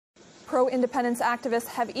Pro-independence activists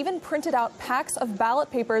have even printed out packs of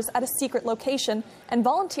ballot papers at a secret location, and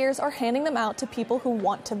volunteers are handing them out to people who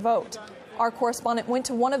want to vote. Our correspondent went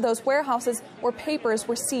to one of those warehouses where papers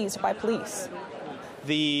were seized by police.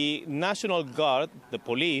 The National Guard, the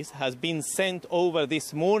police, has been sent over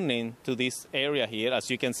this morning to this area here, as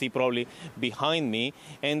you can see probably behind me,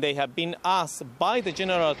 and they have been asked by the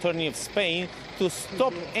General Attorney of Spain to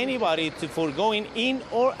stop anybody for going in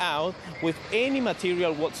or out with any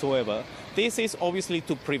material whatsoever. This is obviously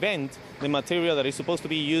to prevent the material that is supposed to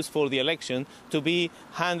be used for the election to be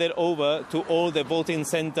handed over to all the voting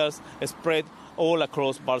centers spread all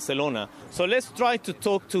across Barcelona. So let's try to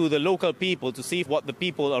talk to the local people to see what the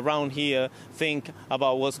people around here think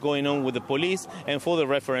about what's going on with the police and for the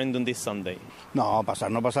referendum this Sunday.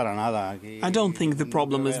 I don't think the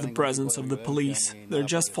problem is the presence of the police. They're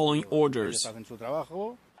just following orders.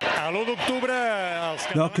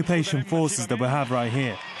 The occupation forces that we have right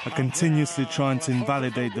here are continuously trying to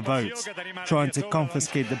invalidate the votes, trying to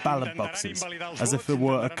confiscate the ballot boxes, as if it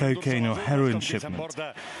were a cocaine or heroin shipment.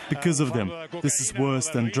 Because of them, this is worse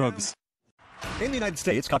than drugs. In the United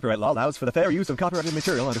States, copyright law allows for the fair use of copyrighted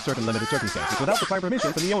material under certain limited circumstances without the prior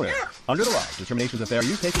permission from the owner. Under the law, determinations of fair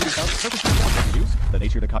use take into account the purpose of the use, the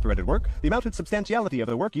nature of the copyrighted work, the amount and substantiality of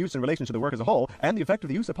the work used in relation to the work as a whole, and the effect of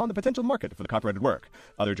the use upon the potential market for the copyrighted work.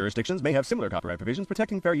 Other jurisdictions may have similar copyright provisions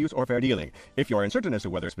protecting fair use or fair dealing. If you are uncertain as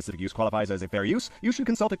to whether a specific use qualifies as a fair use, you should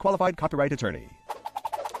consult a qualified copyright attorney.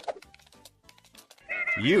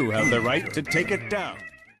 You have the right to take it down.